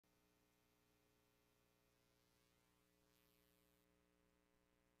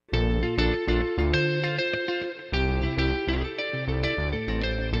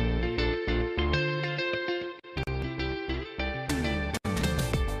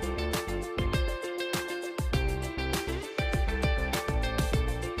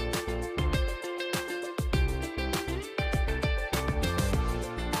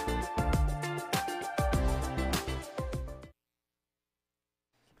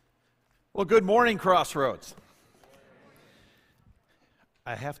Well, good morning, Crossroads.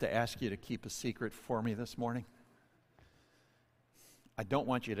 I have to ask you to keep a secret for me this morning. I don't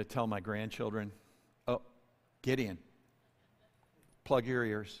want you to tell my grandchildren, oh, Gideon, plug your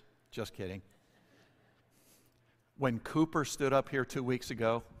ears. Just kidding. When Cooper stood up here 2 weeks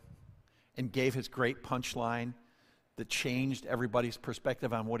ago and gave his great punchline that changed everybody's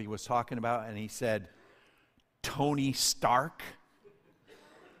perspective on what he was talking about, and he said, Tony Stark,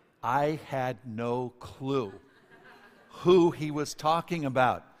 I had no clue who he was talking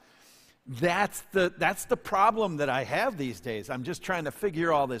about. That's the problem that I have these days. I'm just trying to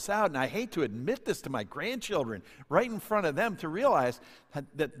figure all this out, and I hate to admit this to my grandchildren right in front of them to realize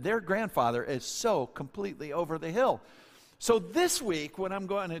that their grandfather is so completely over the hill. So this week, what I'm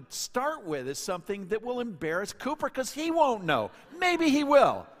going to start with is something that will embarrass Cooper because he won't know. Maybe he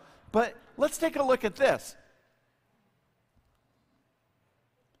will. But let's take a look at this.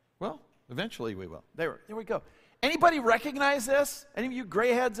 Well, eventually we will. There we go. Anybody recognize this? Any of you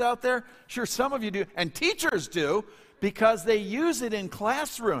gray heads out there? Sure, some of you do, and teachers do, because they use it in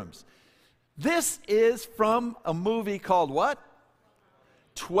classrooms. This is from a movie called what?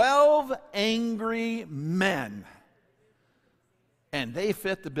 12 Angry Men. And they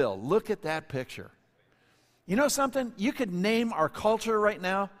fit the bill. Look at that picture. You know something? You could name our culture right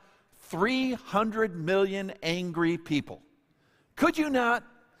now 300 million angry people. Could you not?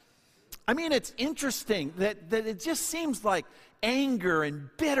 I mean, it's interesting that it just seems like anger and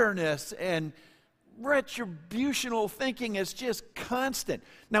bitterness and retributional thinking is just constant.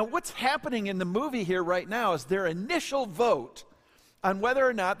 Now, what's happening in the movie here right now is their initial vote on whether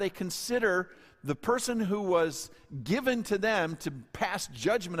or not they consider the person who was given to them to pass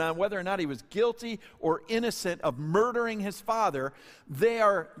judgment on whether or not he was guilty or innocent of murdering his father.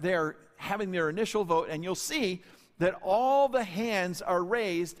 They're having their initial vote, and you'll see that all the hands are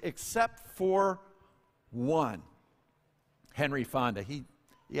raised except for one. Henry Fonda, he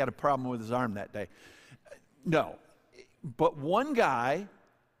had a problem with his arm that day. No, but one guy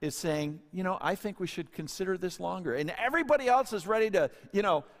is saying, I think we should consider this longer. And everybody else is ready to,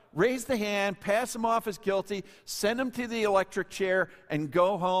 raise the hand, pass him off as guilty, send him to the electric chair, and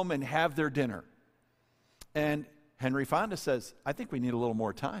go home and have their dinner. And Henry Fonda says, I think we need a little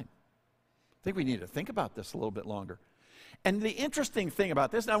more time. I think we need to think about this a little bit longer. And the interesting thing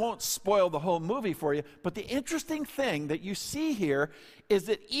about this, and I won't spoil the whole movie for you, but the interesting thing that you see here is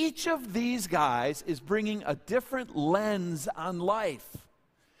that each of these guys is bringing a different lens on life.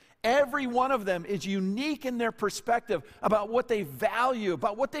 Every one of them is unique in their perspective about what they value,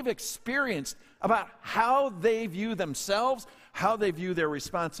 about what they've experienced, about how they view themselves, how they view their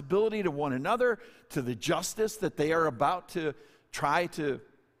responsibility to one another, to the justice that they are about to try to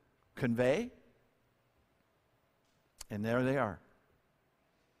convey. And there they are.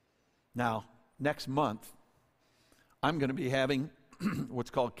 Now, next month, I'm going to be having what's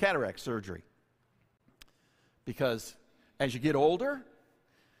called cataract surgery. Because as you get older,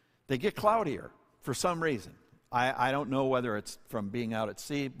 they get cloudier for some reason. I don't know whether it's from being out at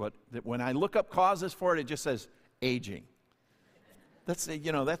sea, but when I look up causes for it, it just says aging.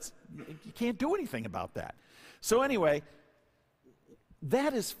 You can't do anything about that. So anyway,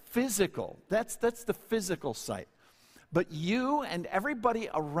 that is physical. That's the physical side. But you and everybody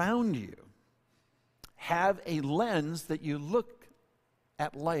around you have a lens that you look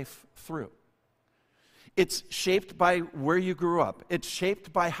at life through. It's shaped by where you grew up. It's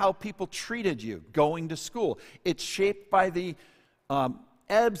shaped by how people treated you going to school. It's shaped by the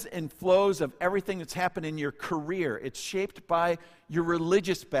ebbs and flows of everything that's happened in your career. It's shaped by your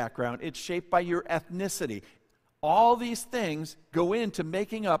religious background. It's shaped by your ethnicity. All these things go into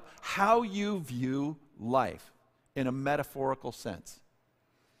making up how you view life in a metaphorical sense.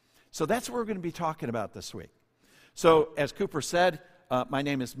 So that's what we're going to be talking about this week. So as Cooper said, my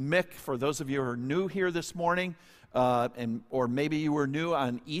name is Mick. For those of you who are new here this morning, or maybe you were new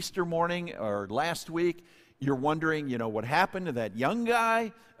on Easter morning or last week, you're wondering, what happened to that young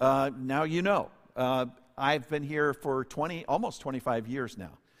guy? Now you know. I've been here for almost 25 years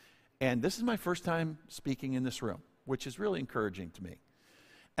now. And this is my first time speaking in this room, which is really encouraging to me.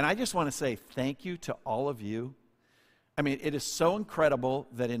 And I just want to say thank you to all of you. I mean, it is so incredible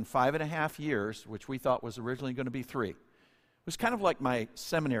that in 5.5 years, which we thought was originally going to be 3, it was kind of like my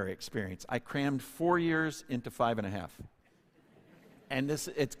seminary experience. I crammed 4 years into 5.5. And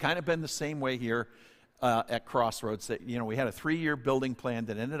it's kind of been the same way here at Crossroads. That we had a 3-year building plan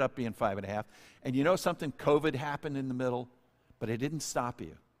that ended up being 5.5. And you know something? COVID happened in the middle, but it didn't stop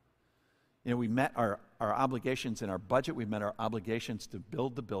you. We met our obligations in our budget. We met our obligations to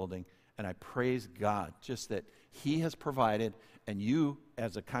build the building. And I praise God just that He has provided And you,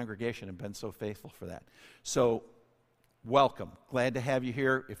 as a congregation, have been so faithful for that. So, welcome. Glad to have you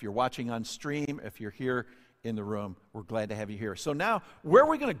here. If you're watching on stream, if you're here in the room, we're glad to have you here. So now, where are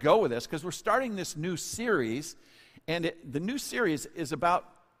we going to go with this? Because we're starting this new series, and the new series is about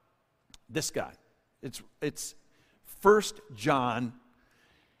this guy. It's 1 John,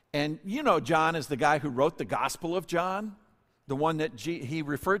 and you know John is the guy who wrote the Gospel of John, the one that he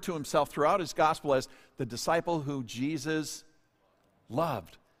referred to himself throughout his gospel as the disciple who Jesus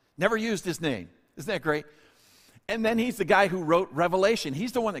loved. Never used his name. Isn't that great? And then he's the guy who wrote Revelation.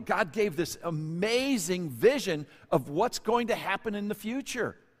 He's the one that God gave this amazing vision of what's going to happen in the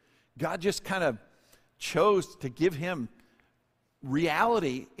future. God just kind of chose to give him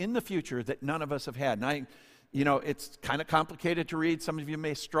reality in the future that none of us have had. And it's kind of complicated to read. Some of you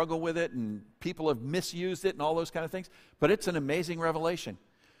may struggle with it, and people have misused it and all those kind of things. But it's an amazing revelation.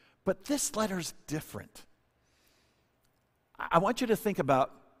 But this letter's different. I want you to think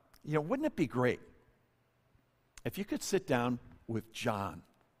about, wouldn't it be great if you could sit down with John,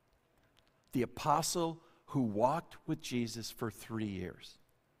 the apostle who walked with Jesus for 3 years,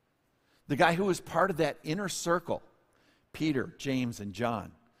 the guy who was part of that inner circle, Peter, James, and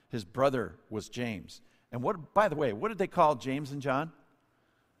John. His brother was James. And by the way, what did they call James and John?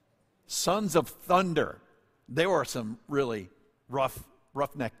 Sons of thunder. They were some really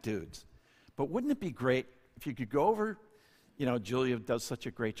roughneck dudes. But wouldn't it be great if you could go over, Julia does such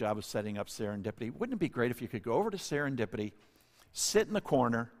a great job of setting up Serendipity. Wouldn't it be great if you could go over to Serendipity, sit in the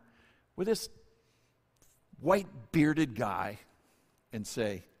corner with this white bearded guy and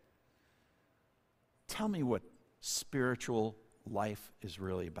say, tell me what spiritual life is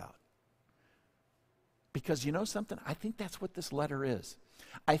really about. Because you know something? I think that's what this letter is.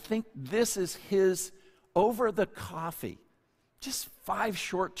 I think this is his over the coffee. Just 5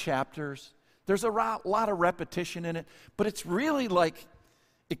 short chapters. There's a lot of repetition in it, but it's really like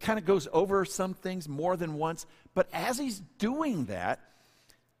it kind of goes over some things more than once. But as he's doing that,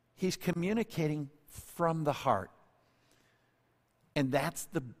 he's communicating from the heart. And that's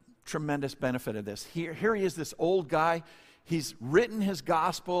the tremendous benefit of this. Here he is, this old guy. He's written his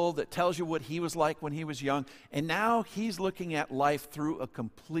gospel that tells you what he was like when he was young, and now he's looking at life through a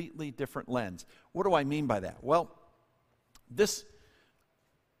completely different lens. What do I mean by that? Well, this...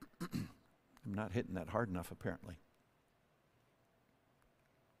 I'm not hitting that hard enough, apparently.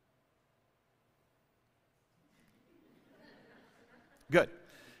 Good.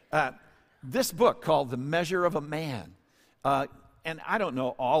 This book called The Measure of a Man, and I don't know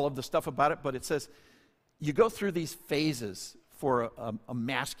all of the stuff about it, but it says you go through these phases for a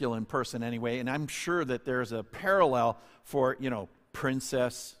masculine person anyway, and I'm sure that there's a parallel for,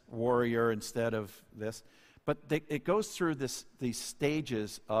 princess, warrior instead of this. But it goes through these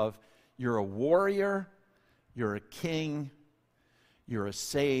stages of you're a warrior, you're a king, you're a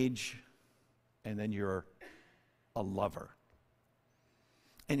sage, and then you're a lover.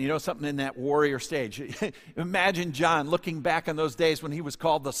 And you know something in that warrior stage? Imagine John looking back on those days when he was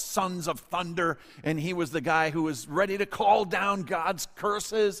called the Sons of Thunder, and he was the guy who was ready to call down God's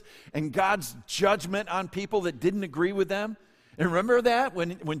curses and God's judgment on people that didn't agree with them. And remember that?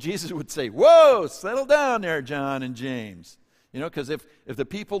 When Jesus would say, whoa, settle down there, John and James. Because if the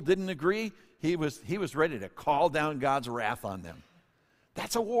people didn't agree, he was ready to call down God's wrath on them.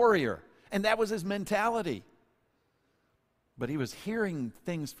 That's a warrior. And that was his mentality. But he was hearing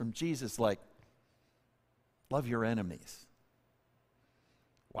things from Jesus like, love your enemies.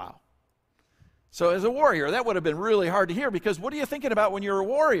 Wow. So as a warrior, that would have been really hard to hear, because what are you thinking about when you're a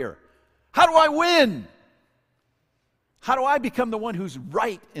warrior? How do I win? How do I become the one who's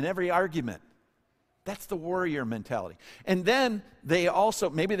right in every argument? That's the warrior mentality. And then they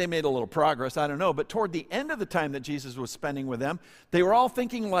also, maybe they made a little progress, I don't know, but toward the end of the time that Jesus was spending with them, they were all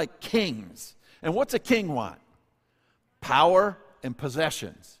thinking like kings. And what's a king want? Power and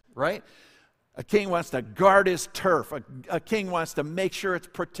possessions, right? A king wants to guard his turf. A king wants to make sure it's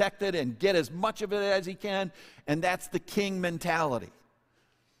protected and get as much of it as he can, and that's the king mentality.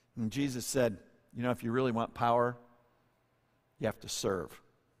 And Jesus said, if you really want power, you have to serve.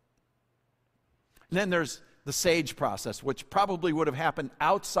 And then there's the sage process, which probably would have happened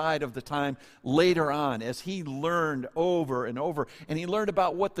outside of the time later on, as he learned over and over, and he learned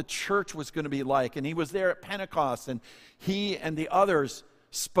about what the church was going to be like, and he was there at Pentecost, and he and the others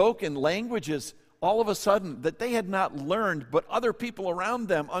spoke in languages all of a sudden that they had not learned, but other people around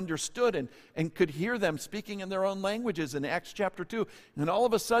them understood and could hear them speaking in their own languages in Acts chapter 2. And all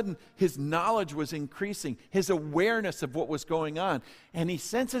of a sudden, his knowledge was increasing, his awareness of what was going on. And he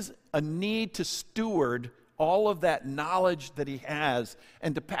senses a need to steward all of that knowledge that he has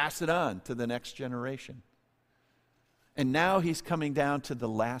and to pass it on to the next generation. And now he's coming down to the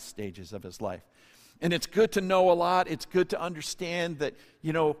last stages of his life. And it's good to know a lot. It's good to understand that,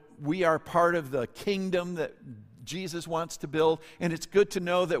 we are part of the kingdom that Jesus wants to build. And it's good to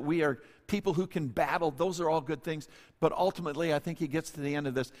know that we are people who can battle. Those are all good things. But ultimately, I think he gets to the end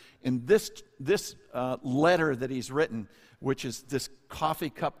of this. In this letter that he's written, which is this coffee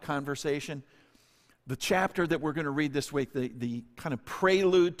cup conversation, the chapter that we're going to read this week, the kind of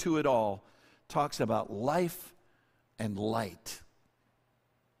prelude to it all, talks about life and light.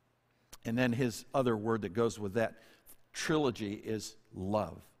 And then his other word that goes with that trilogy is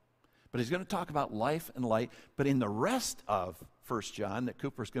love. But he's going to talk about life and light. But in the rest of 1 John that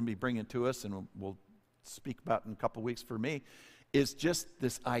Cooper's going to be bringing to us, and we'll speak about in a couple weeks for me, is just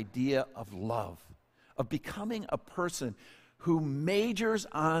this idea of love, of becoming a person who majors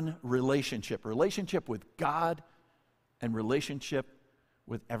on relationship with God and relationship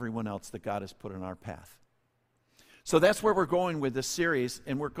with everyone else that God has put in our path. So that's where we're going with this series,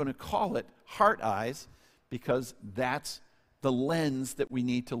 and we're going to call it Heart Eyes because that's the lens that we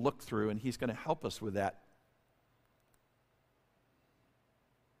need to look through, and he's going to help us with that.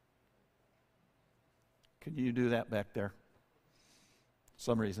 Can you do that back there? For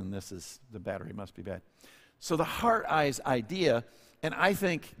some reason the battery must be bad. So the heart eyes idea, and I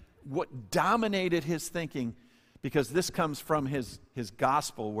think what dominated his thinking, because this comes from his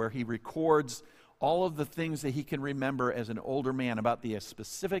gospel where he records all of the things that he can remember as an older man about the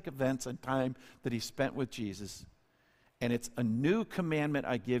specific events and time that he spent with Jesus. And it's a new commandment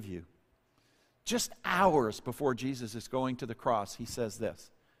I give you. Just hours before Jesus is going to the cross, he says this: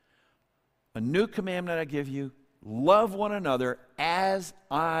 a new commandment I give you, love one another as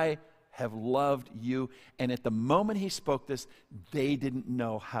I have loved you. And at the moment he spoke this, they didn't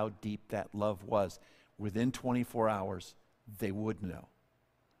know how deep that love was. Within 24 hours, they would know,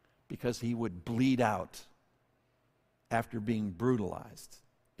 because he would bleed out after being brutalized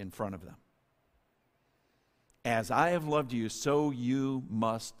in front of them. As I have loved you, so you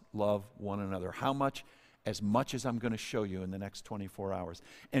must love one another. How much? As much as I'm going to show you in the next 24 hours.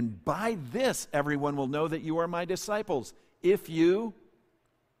 And by this, everyone will know that you are my disciples, if you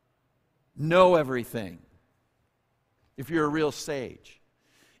know everything, if you're a real sage,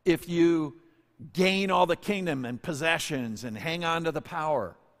 if you gain all the kingdom and possessions and hang on to the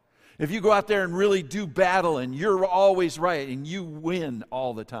power, if you go out there and really do battle and you're always right and you win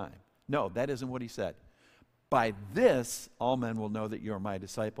all the time. No, that isn't what he said. By this, all men will know that you are my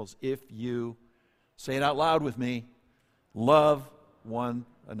disciples, if you, say it out loud with me, love one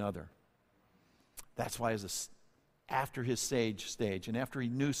another. That's why after his sage stage and after he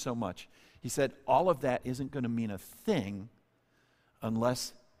knew so much, he said all of that isn't going to mean a thing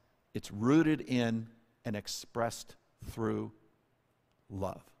unless it's rooted in and expressed through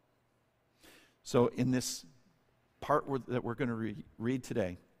love. So in this part that we're going to read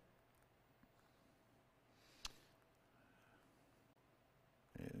today,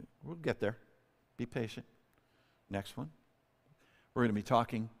 we'll get there. Be patient. Next one. We're going to be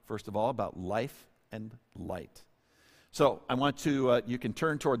talking, first of all, about life and light. So I want to, you can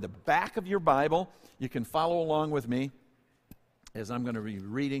turn toward the back of your Bible. You can follow along with me as I'm going to be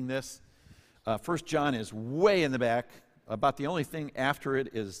reading this. 1 John is way in the back. About the only thing after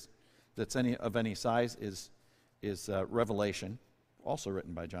it that's of any size is Revelation, also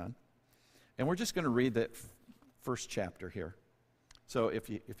written by John. And we're just going to read that first chapter here. So if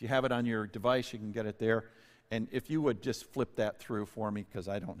you have it on your device, you can get it there. And if you would just flip that through for me, because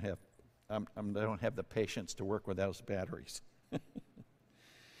I don't have the patience to work with those batteries.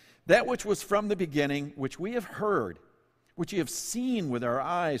 That which was from the beginning, which we have heard, which we have seen with our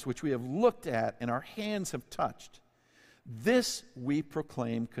eyes, which we have looked at, and our hands have touched, this we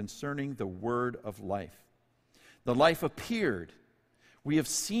proclaim concerning the word of life. The life appeared. We have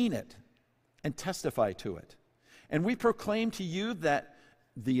seen it and testify to it. And we proclaim to you that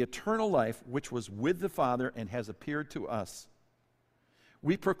the eternal life which was with the Father and has appeared to us.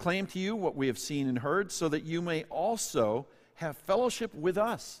 We proclaim to you what we have seen and heard, so that you may also have fellowship with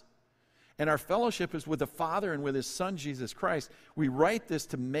us. And our fellowship is with the Father and with his Son, Jesus Christ. We write this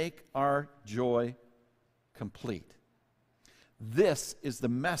to make our joy complete. This is the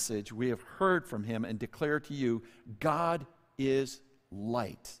message we have heard from him and declare to you: God is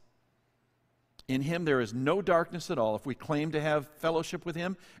light. In him there is no darkness at all. If we claim to have fellowship with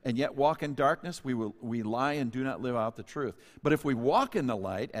him and yet walk in darkness, we lie and do not live out the truth. But if we walk in the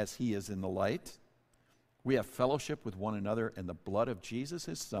light, as he is in the light, we have fellowship with one another, and the blood of Jesus,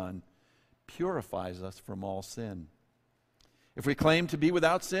 his Son, purifies us from all sin. If we claim to be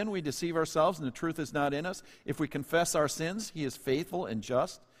without sin, we deceive ourselves, and the truth is not in us. If we confess our sins, he is faithful and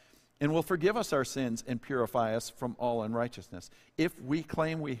just and will forgive us our sins and purify us from all unrighteousness. If we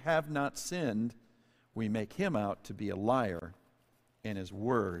claim we have not sinned, we make him out to be a liar, and his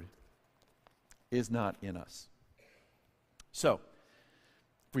word is not in us. So,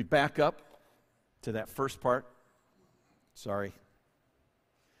 if we back up to that first part,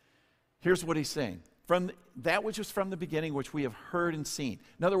 here's what he's saying. From that which was from the beginning, which we have heard and seen.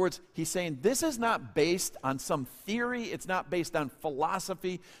 In other words, he's saying this is not based on some theory. It's not based on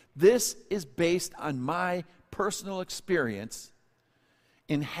philosophy. This is based on my personal experience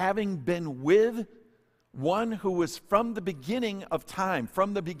in having been with one who was from the beginning of time,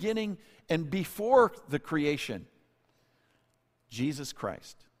 from the beginning and before the creation, Jesus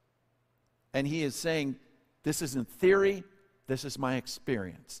Christ. And he is saying, this isn't theory, this is my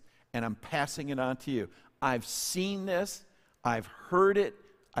experience. And I'm passing it on to you. I've seen this. I've heard it.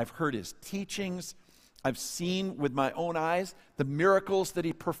 I've heard his teachings. I've seen with my own eyes the miracles that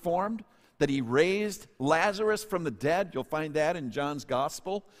he performed, that he raised Lazarus from the dead. You'll find that in John's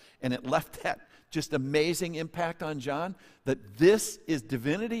gospel. And it left that just amazing impact on John, that this is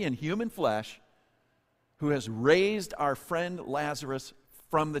divinity in human flesh who has raised our friend Lazarus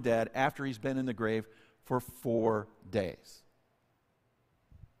from the dead after he's been in the grave for 4 days.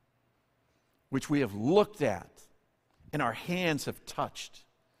 Which we have looked at and our hands have touched.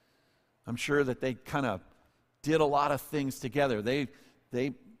 I'm sure that they kind of did a lot of things together. They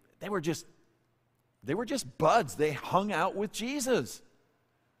were just buds. They hung out with Jesus.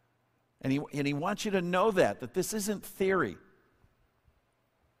 And he wants you to know that this isn't theory.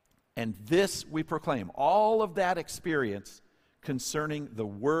 And this we proclaim, all of that experience concerning the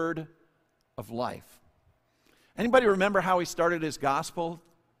word of life. Anybody remember how he started his gospel?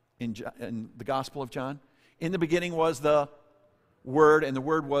 In the Gospel of John, in the beginning was the Word, and the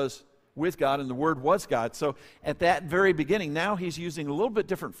Word was with God, and the Word was God. So at that very beginning, now he's using a little bit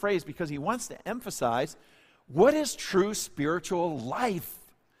different phrase because he wants to emphasize what is true spiritual life.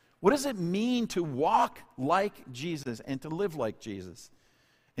 What does it mean to walk like Jesus and to live like Jesus?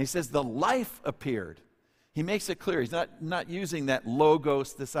 And he says the life appeared. He makes it clear. He's not using that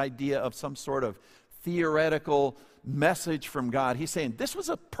logos, this idea of some sort of theoretical message from God. He's saying, this was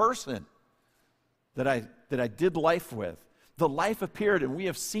a person that I did life with. The life appeared, and we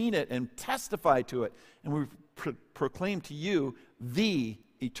have seen it and testified to it, and we proclaim to you the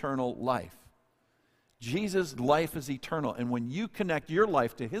eternal life. Jesus' life is eternal, and when you connect your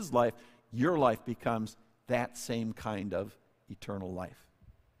life to his life, your life becomes that same kind of eternal life,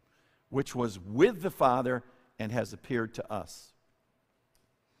 which was with the Father and has appeared to us.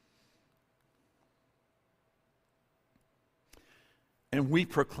 And we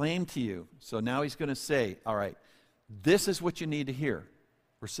proclaim to you. So now he's going to say, all right, this is what you need to hear.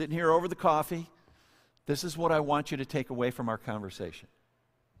 We're sitting here over the coffee. This is what I want you to take away from our conversation.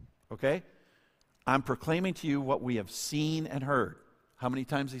 Okay? I'm proclaiming to you what we have seen and heard. How many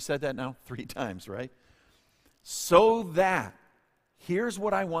times he said that now? 3 times, right? So that, here's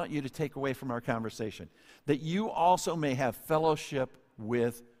what I want you to take away from our conversation. That you also may have fellowship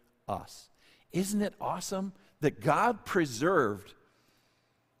with us. Isn't it awesome that God preserved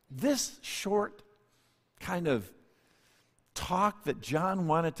this short kind of talk that John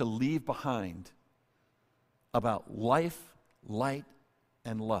wanted to leave behind about life, light,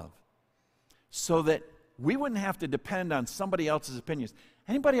 and love, so that we wouldn't have to depend on somebody else's opinions.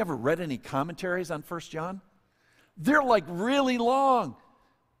 Anybody ever read any commentaries on 1 John? They're like really long.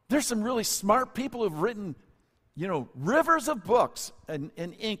 There's some really smart people who've written, rivers of books and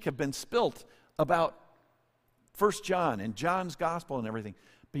ink have been spilt about 1 John and John's gospel and everything.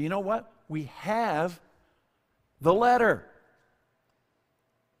 But you know what? We have the letter.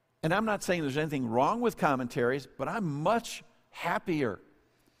 And I'm not saying there's anything wrong with commentaries, but I'm much happier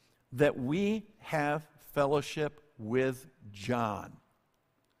that we have fellowship with John,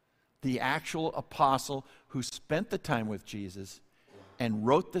 the actual apostle who spent the time with Jesus and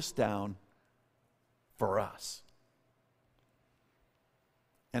wrote this down for us.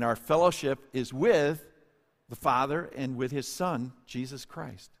 And our fellowship is with the Father and with his Son, Jesus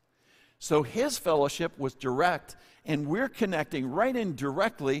Christ. So his fellowship was direct, and we're connecting right in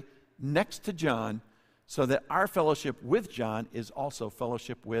directly next to John, so that our fellowship with John is also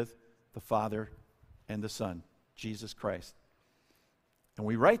fellowship with the Father and the Son, Jesus Christ. And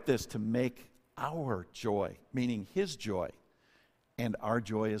we write this to make our joy, meaning his joy, and our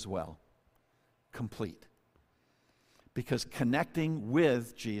joy as well, complete. Because connecting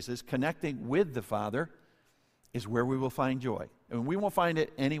with Jesus, connecting with the Father, is where we will find joy. And we won't find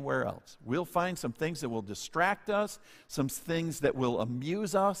it anywhere else. We'll find some things that will distract us, some things that will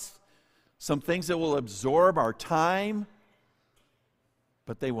amuse us, some things that will absorb our time.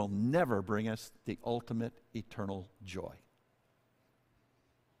 but they will never bring us the ultimate eternal joy.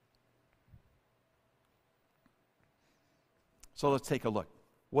 So let's take a look.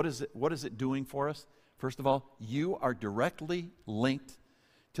 What is it doing for us? First of all, you are directly linked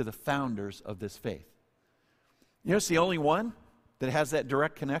to the founders of this faith. You know, it's the only one that has that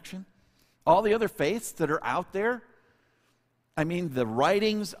direct connection. All the other faiths that are out there, I mean, the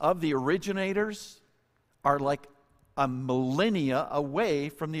writings of the originators are like a millennia away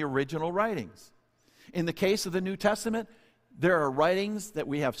from the original writings. In the case of the New Testament, there are writings that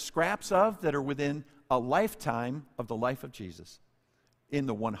we have scraps of that are within a lifetime of the life of Jesus, in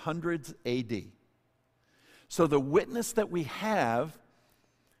the 100s AD. So the witness that we have,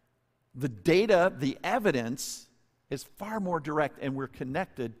 the data, the evidence, is far more direct, and we're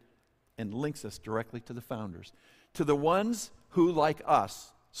connected and links us directly to the founders, to the ones who, like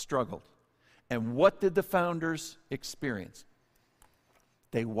us, struggled. And what did the founders experience?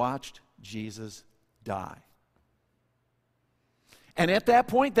 They watched Jesus die. And at that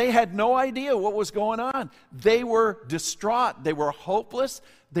point, they had no idea what was going on. They were distraught. They were hopeless.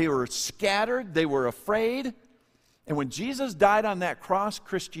 They were scattered. They were afraid. And when Jesus died on that cross,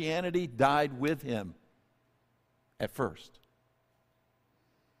 Christianity died with him at first.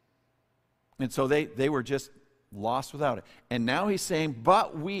 And so they were just lost without it. And now he's saying,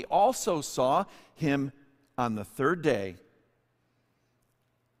 but we also saw him on the third day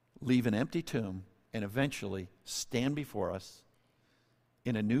leave an empty tomb and eventually stand before us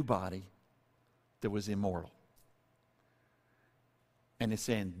in a new body that was immortal. And it's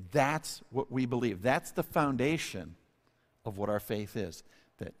saying that's what we believe. That's the foundation of what our faith is.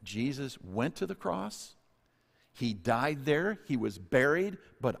 That Jesus went to the cross, he died there, he was buried,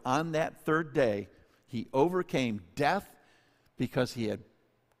 but on that third day, he overcame death because he had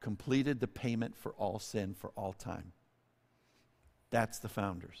completed the payment for all sin for all time. That's the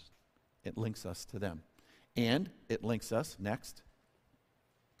founders. It links us to them. And it links us, next.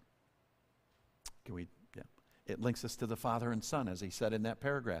 It links us to the Father and Son, as he said in that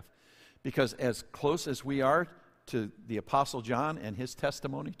paragraph. Because as close as we are to the Apostle John and his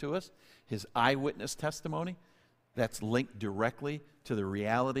testimony to us, his eyewitness testimony, that's linked directly to the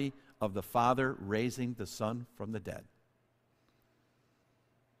reality of the Father raising the Son from the dead.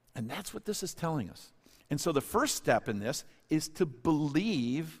 And that's what this is telling us. And so the first step in this is to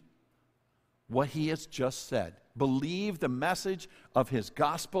believe what he has just said. Believe the message of his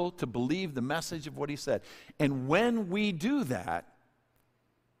gospel, to believe the message of what he said. And when we do that,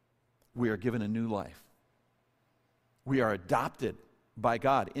 we are given a new life. We are adopted by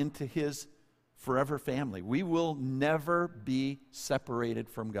God into his forever family. We will never be separated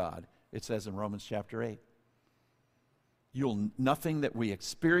from God, it says in Romans chapter 8. Nothing that we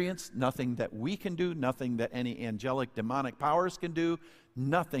experience, nothing that we can do, nothing that any angelic demonic powers can do,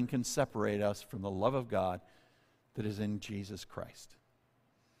 nothing can separate us from the love of God that is in Jesus Christ.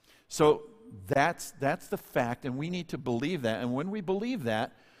 So that's the fact, and we need to believe that. And when we believe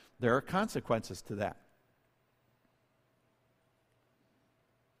that, there are consequences to that.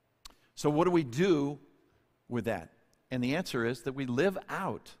 So what do we do with that? And the answer is that we live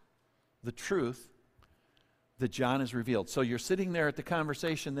out the truth that John has revealed. So you're sitting there at the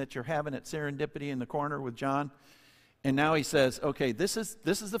conversation that you're having at Serendipity in the corner with John, and now he says, okay, this is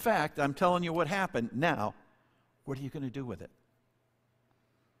the fact. I'm telling you what happened. Now, what are you going to do with it?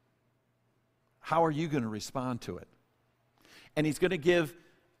 How are you going to respond to it? And he's going to give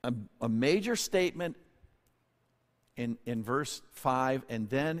a major statement in verse 5, and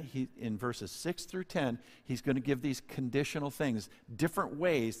then in verses 6 through 10, he's going to give these conditional things, different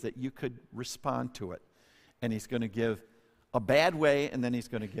ways that you could respond to it. And he's going to give a bad way, and then he's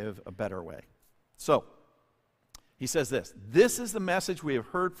going to give a better way. So, he says this: this is the message we have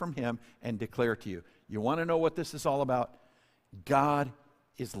heard from him and declare to you. You want to know what this is all about? God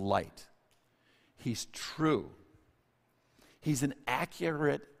is light. He's true. He's an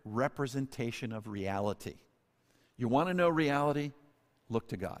accurate representation of reality. You want to know reality? Look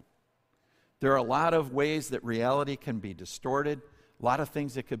to God. There are a lot of ways that reality can be distorted, a lot of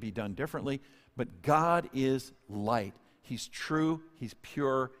things that could be done differently, but God is light. He's true. He's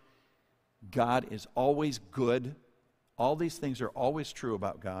pure. God is always good. All these things are always true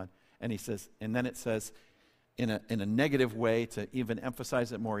about God. And he says, and then it says, in a negative way, to even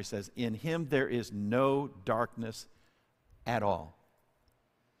emphasize it more, he says, in him there is no darkness at all.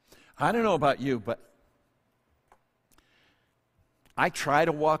 I don't know about you, but I try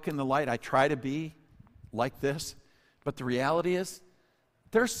to walk in the light. I try to be like this. But the reality is,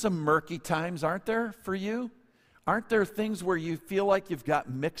 there's some murky times, aren't there, for you? Aren't there things where you feel like you've got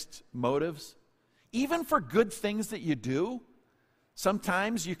mixed motives? Even for good things that you do,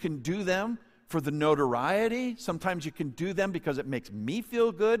 Sometimes you can do them for the notoriety. Sometimes you can do them because it makes me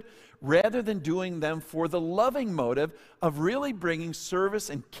feel good, rather than doing them for the loving motive of really bringing service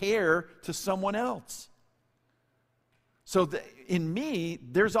and care to someone else. So in me,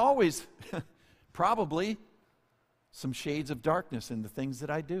 there's always probably some shades of darkness in the things that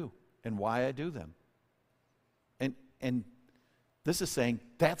I do and why I do them. And this is saying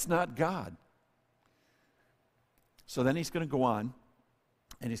that's not God. So then he's going to go on,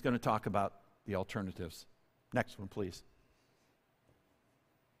 and he's going to talk about the alternatives. Next one, please.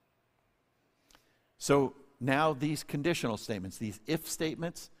 So now these conditional statements, these if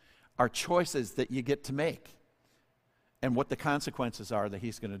statements, are choices that you get to make, and what the consequences are that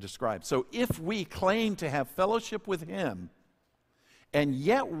he's going to describe. So if we claim to have fellowship with him and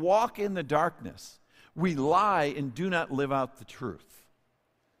yet walk in the darkness, we lie and do not live out the truth.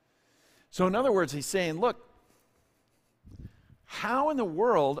 So in other words, he's saying, look, how in the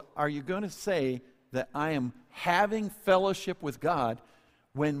world are you going to say that I am having fellowship with God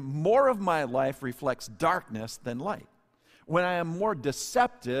when more of my life reflects darkness than light? When I am more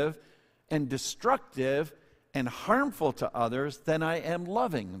deceptive and destructive and harmful to others than I am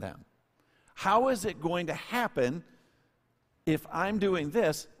loving them? How is it going to happen if I'm doing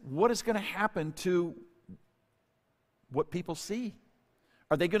this? What is going to happen to what people see?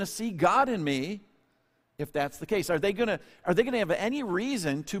 Are they going to see God in me if that's the case? Are they going to have any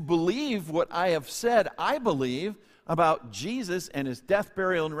reason to believe what I have said I believe about Jesus and his death,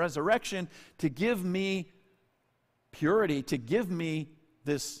 burial, and resurrection, to give me purity, to give me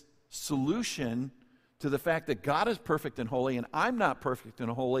this solution to the fact that God is perfect and holy and I'm not perfect and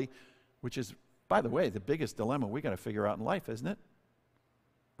holy, which is, by the way, the biggest dilemma we got to figure out in life, isn't it?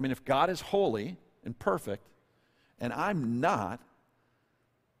 I mean, if God is holy and perfect and I'm not,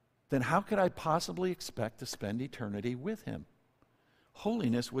 then how could I possibly expect to spend eternity with him?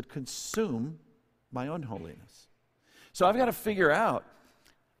 Holiness would consume my unholiness. So I've got to figure out,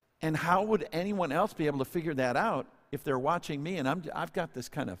 and how would anyone else be able to figure that out if they're watching me and I've got this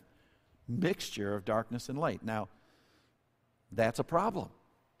kind of mixture of darkness and light? Now, that's a problem.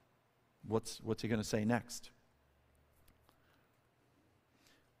 What's he going to say next?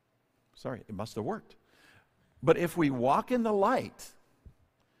 Sorry, it must have worked. But if we walk in the light,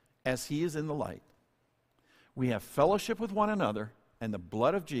 as he is in the light, we have fellowship with one another, and the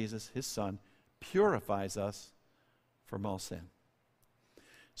blood of Jesus, his son, purifies us from all sin.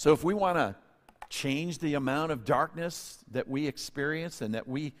 So if we want to change the amount of darkness that we experience and that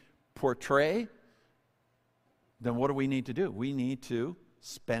we portray, then what do we need to do? We need to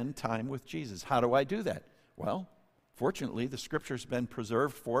spend time with Jesus. How do I do that? Well, fortunately, the scripture's been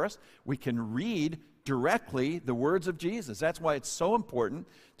preserved for us. We can read directly the words of Jesus. That's why it's so important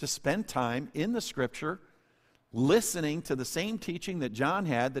to spend time in the scripture, listening to the same teaching that John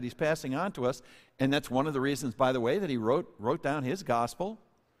had that he's passing on to us. And that's one of the reasons, by the way, that he wrote down his gospel,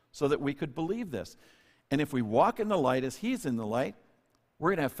 so that we could believe this. And if we walk in the light as he's in the light, we're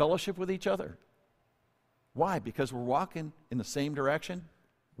going to have fellowship with each other. Why? Because we're walking in the same direction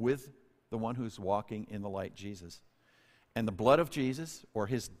with the one who's walking in the light, Jesus. And the blood of Jesus, or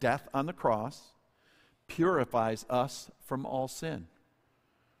his death on the cross, purifies us from all sin.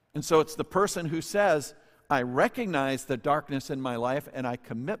 And so it's the person who says, I recognize the darkness in my life and I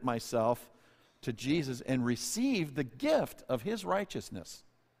commit myself to Jesus and receive the gift of his righteousness,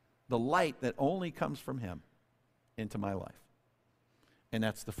 the light that only comes from him, into my life. And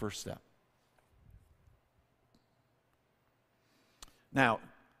that's the first step. Now,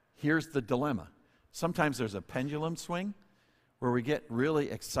 here's the dilemma. Sometimes there's a pendulum swing where we get really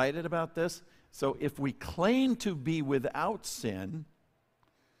excited about this. So if we claim to be without sin,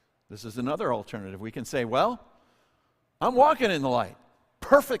 this is another alternative. We can say, well, I'm walking in the light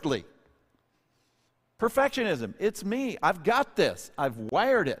perfectly. Perfectionism, it's me. I've got this. I've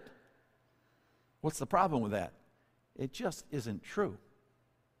wired it. What's the problem with that? It just isn't true.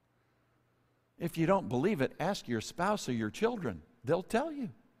 If you don't believe it, ask your spouse or your children. They'll tell you,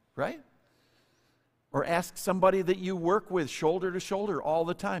 right? Or ask somebody that you work with shoulder to shoulder all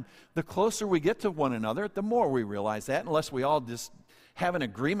the time. The closer we get to one another, the more we realize that, unless we all just have an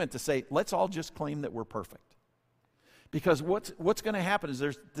agreement to say, let's all just claim that we're perfect. Because what's going to happen is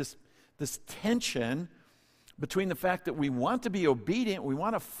there's this tension between the fact that we want to be obedient, we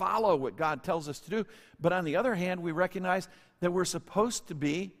want to follow what God tells us to do, but on the other hand, we recognize that we're supposed to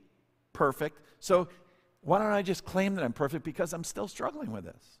be perfect. So why don't I just claim that I'm perfect, because I'm still struggling with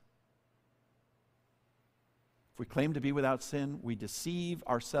this? If we claim to be without sin, we deceive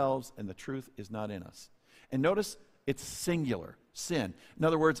ourselves and the truth is not in us. And notice it's singular, sin. In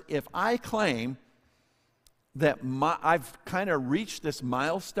other words, if I claim that I've kind of reached this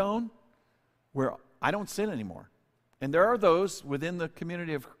milestone where I don't sin anymore. And there are those within the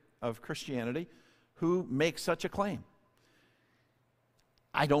community of Christianity who make such a claim.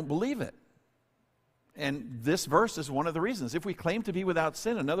 I don't believe it. And this verse is one of the reasons. If we claim to be without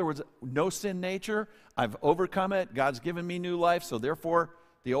sin, in other words, no sin nature, I've overcome it, God's given me new life, so therefore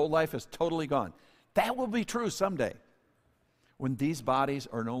the old life is totally gone. That will be true someday, when these bodies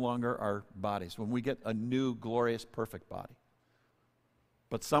are no longer our bodies, when we get a new, glorious, perfect body.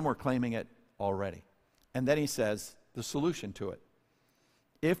 But some were claiming it already. And then he says the solution to it.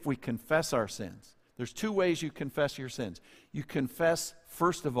 If we confess our sins, there's two ways you confess your sins. You confess,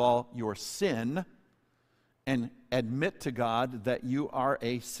 first of all, your sin and admit to God that you are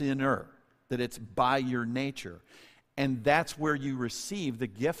a sinner, that it's by your nature. And that's where you receive the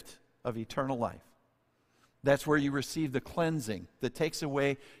gift of eternal life. That's where you receive the cleansing that takes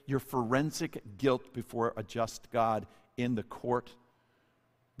away your forensic guilt before a just God in the court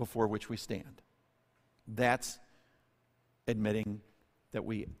before which we stand. That's admitting that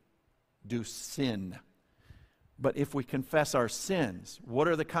we do sin. But if we confess our sins, what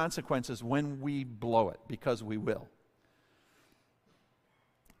are the consequences when we blow it? Because we will.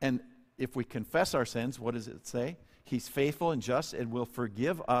 And if we confess our sins, what does it say? He's faithful and just and will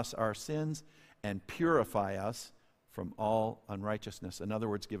forgive us our sins and purify us from all unrighteousness. In other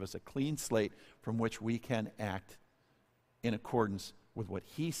words, give us a clean slate from which we can act in accordance with what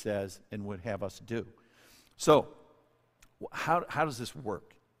he says and would have us do. So, how does this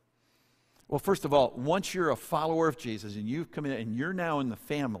work? Well, first of all, once you're a follower of Jesus and you've come in and you're now in the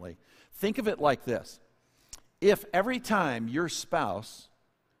family, think of it like this. If every time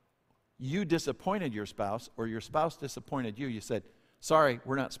you disappointed your spouse, or your spouse disappointed you, you said, sorry,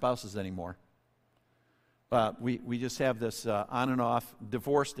 we're not spouses anymore. We just have this on and off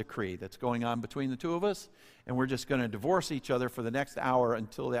divorce decree that's going on between the two of us, and we're just going to divorce each other for the next hour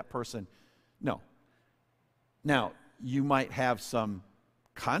until that person... No. Now, you might have some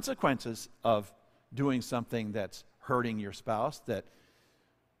consequences of doing something that's hurting your spouse,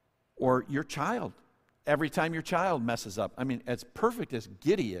 or your child. Every time your child messes up, I mean, as perfect as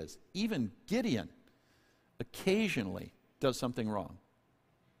Gideon is, even Gideon occasionally does something wrong.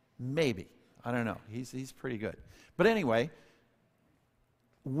 Maybe. I don't know. He's pretty good. But anyway,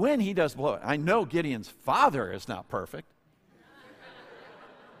 when he does blow it, I know Gideon's father is not perfect.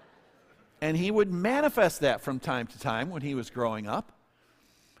 And he would manifest that from time to time when he was growing up.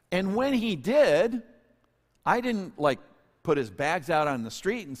 And when he did, I didn't put his bags out on the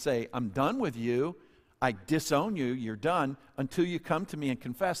street and say, I'm done with you. I disown you. You're done until you come to me and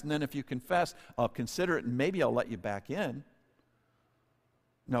confess. And then if you confess, I'll consider it and maybe I'll let you back in.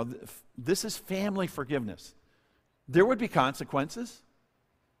 No, this is family forgiveness. There would be consequences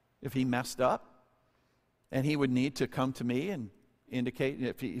if he messed up. And he would need to come to me and indicate,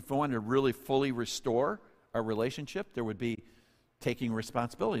 if he wanted to really fully restore our relationship, there would be taking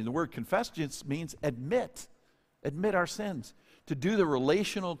responsibility. The word confess just means admit our sins, to do the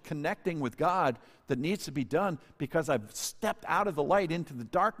relational connecting with God that needs to be done because I've stepped out of the light into the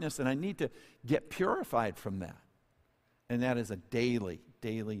darkness and I need to get purified from that. And that is a daily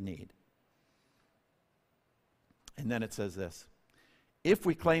need. And then it says this, if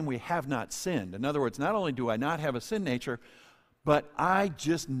we claim we have not sinned, in other words, not only do I not have a sin nature, but I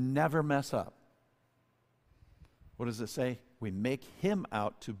just never mess up. What does it say? We make him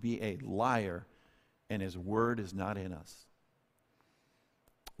out to be a liar, and his word is not in us.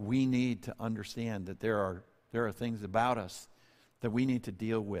 We need to understand that there are things about us that we need to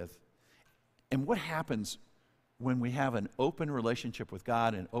deal with. And what happens when we have an open relationship with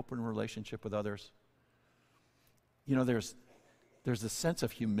God and an open relationship with others? You know, there's a sense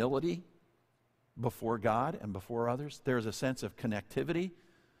of humility before God and before others. There's a sense of connectivity.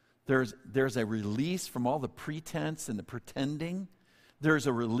 There's a release from all the pretense and the pretending. There's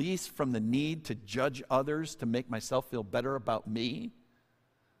a release from the need to judge others to make myself feel better about me.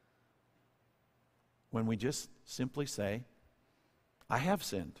 When we just simply say, I have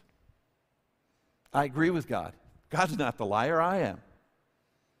sinned. I agree with God. God's not the liar, I am.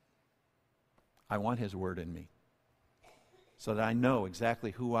 I want his word in me so that I know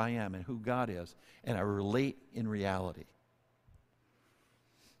exactly who I am and who God is, and I relate in reality.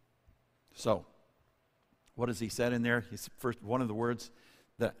 So, what has he said in there? He's first, one of the words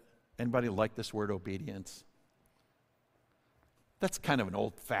that, anybody like this word, obedience? That's kind of an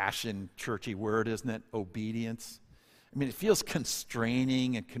old-fashioned churchy word, isn't it? Obedience. I mean, it feels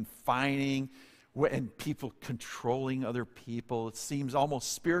constraining and confining, and people controlling other people. It seems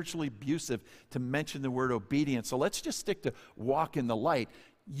almost spiritually abusive to mention the word obedience. So let's just stick to walk in the light.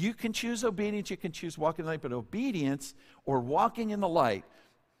 you can choose obedience, you can choose walking in the light, but obedience or walking in the light,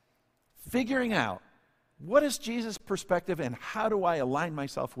 figuring out what is Jesus' perspective and how do I align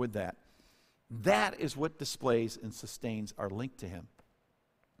myself with that, that is what displays and sustains our link to him.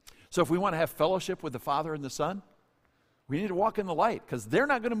 So if we want to have fellowship with the Father and the Son, we need to walk in the light because they're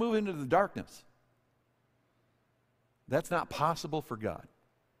not going to move into the darkness. That's not possible for God.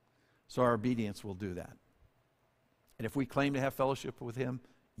 So our obedience will do that. And if we claim to have fellowship with him,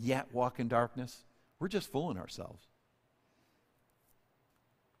 yet walk in darkness, we're just fooling ourselves.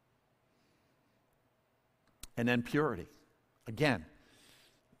 And then purity. Again,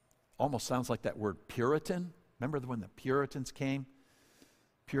 almost sounds like that word Puritan. Remember when the Puritans came?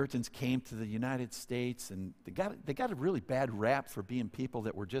 Puritans came to the United States, and they got a really bad rap for being people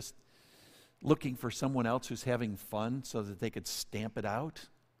that were just looking for someone else who's having fun so that they could stamp it out.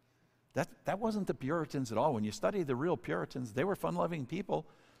 That wasn't the Puritans at all. When you study the real Puritans, they were fun-loving people.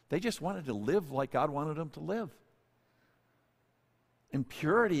 They just wanted to live like God wanted them to live. And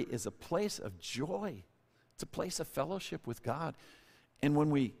purity is a place of joy. It's a place of fellowship with God. And when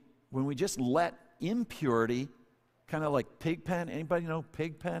we just let impurity, kind of like Pigpen, anybody know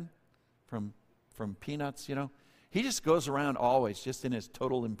Pigpen from Peanuts, you know? He just goes around always just in his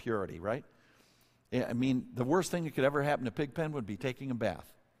total impurity, right? I mean, the worst thing that could ever happen to Pigpen would be taking a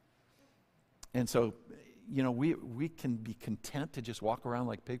bath. And so, you know, we can be content to just walk around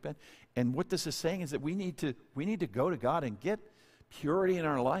like Pigpen. And what this is saying is that we need to go to God and get purity in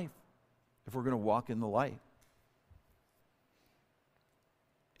our life if we're going to walk in the light.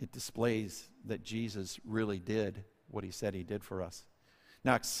 It displays that Jesus really did what he said he did for us.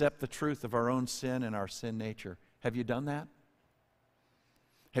 Now accept the truth of our own sin and our sin nature. Have you done that?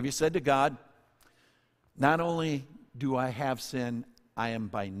 Have you said to God, not only do I have sin, I am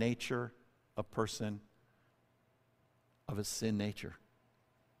by nature a person of a sin nature.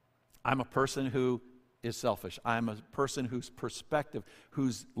 I'm a person who is selfish. I'm a person whose perspective,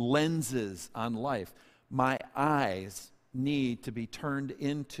 whose lenses on life, my eyes need to be turned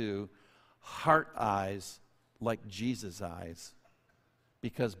into heart eyes like Jesus' eyes,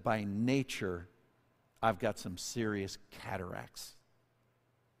 because by nature I've got some serious cataracts.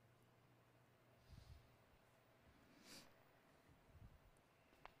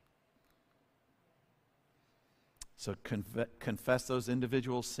 So confess those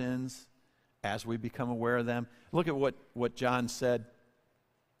individual sins as we become aware of them. Look at what John said.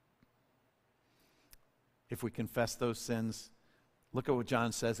 If we confess those sins, look at what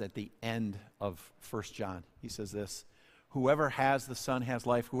John says at the end of 1 John. He says this, whoever has the Son has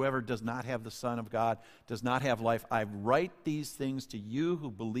life. Whoever does not have the Son of God does not have life. I write these things to you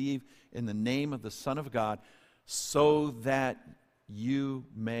who believe in the name of the Son of God, so that you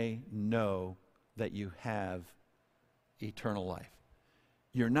may know that you have eternal life.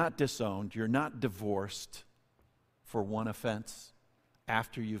 You're not disowned. You're not divorced for one offense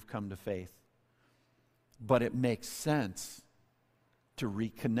after you've come to faith. But it makes sense to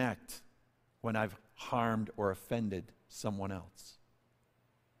reconnect when I've harmed or offended someone else.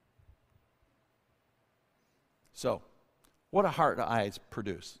 So, what do heart eyes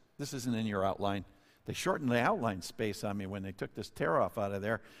produce? This isn't in your outline. They shortened the outline space on me when they took this tear off out of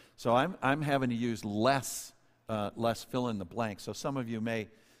there. So I'm having to use less fill in the blank. So some of you may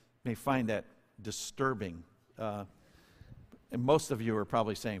find that disturbing. And most of you are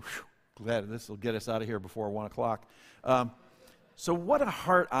probably saying, glad this will get us out of here before 1 o'clock. So what do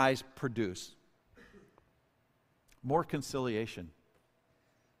heart eyes produce? More conciliation,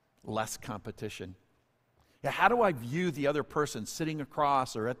 less competition. Yeah, how do I view the other person sitting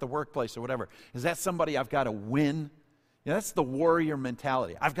across or at the workplace or whatever? Is that somebody I've got to win? Yeah, that's the warrior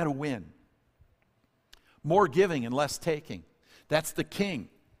mentality. I've got to win. More giving and less taking. That's the king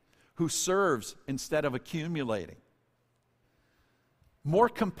who serves instead of accumulating. More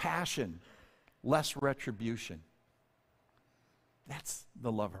compassion, less retribution. That's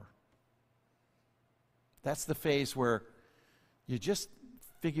the lover. That's the phase where you just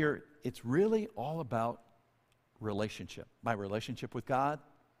figure it's really all about relationship. My relationship with God,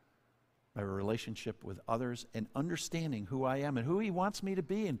 my relationship with others, and understanding who I am and who he wants me to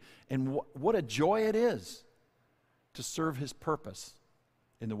be, and what a joy it is to serve his purpose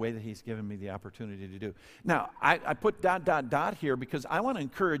in the way that he's given me the opportunity to do. Now, I put ... here because I want to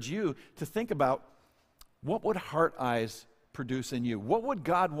encourage you to think about what would heart eyes produce in you? What would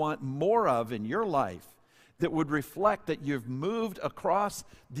God want more of in your life that would reflect that you've moved across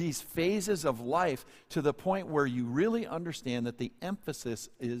these phases of life to the point where you really understand that the emphasis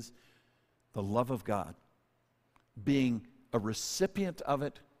is the love of God, being a recipient of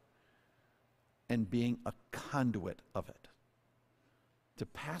it and being a conduit of it. to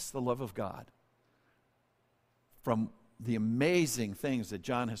pass the love of God from the amazing things that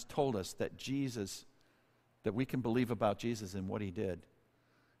John has told us that we can believe about Jesus and what he did,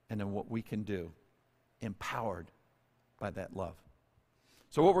 and then what we can do, empowered by that love.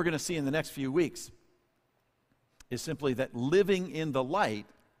 So what we're going to see in the next few weeks is simply that living in the light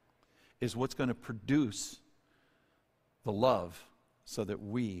is what's going to produce the love so that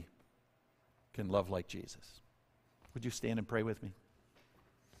we can love like Jesus. Would you stand and pray with me?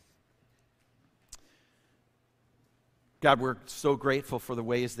 God, we're so grateful for the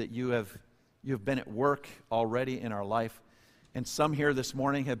ways that you have been at work already in our life. And some here this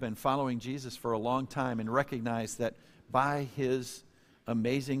morning have been following Jesus for a long time and recognize that by his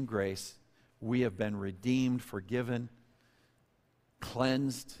amazing grace, we have been redeemed, forgiven,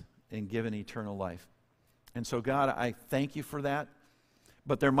 cleansed, and given eternal life. And so, God, I thank you for that.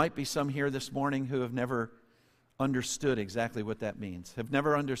 But there might be some here this morning who have never understood exactly what that means, have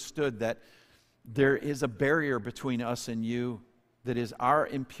never understood that there is a barrier between us and you that is our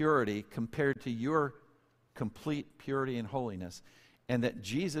impurity compared to your complete purity and holiness. And that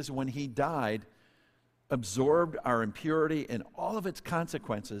Jesus, when he died, absorbed our impurity and all of its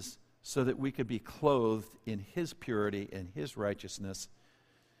consequences so that we could be clothed in his purity and his righteousness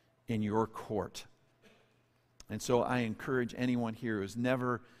in your court. And so I encourage anyone here who's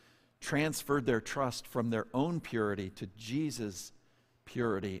never transferred their trust from their own purity to Jesus'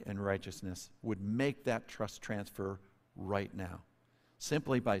 purity and righteousness would make that trust transfer right now.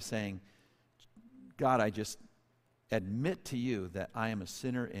 Simply by saying, God, I just admit to you that I am a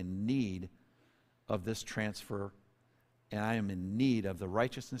sinner in need of this transfer, and I am in need of the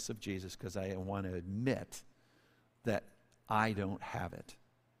righteousness of Jesus because I want to admit that I don't have it.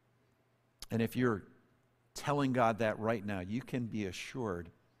 And if you're telling God that right now, you can be assured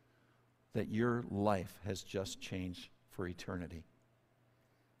that your life has just changed for eternity.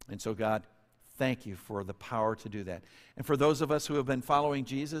 And so, God, thank you for the power to do that. And for those of us who have been following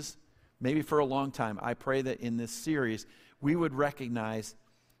Jesus, maybe for a long time, I pray that in this series, we would recognize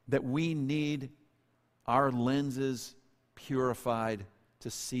that we need our lenses purified to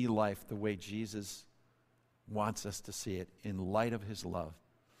see life the way Jesus wants us to see it in light of his love.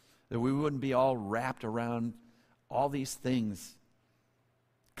 That we wouldn't be all wrapped around all these things,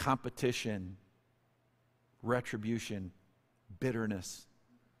 competition, retribution, bitterness,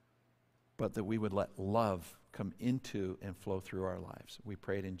 but that we would let love come into and flow through our lives. We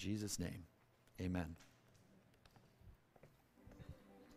pray it in Jesus' name. Amen.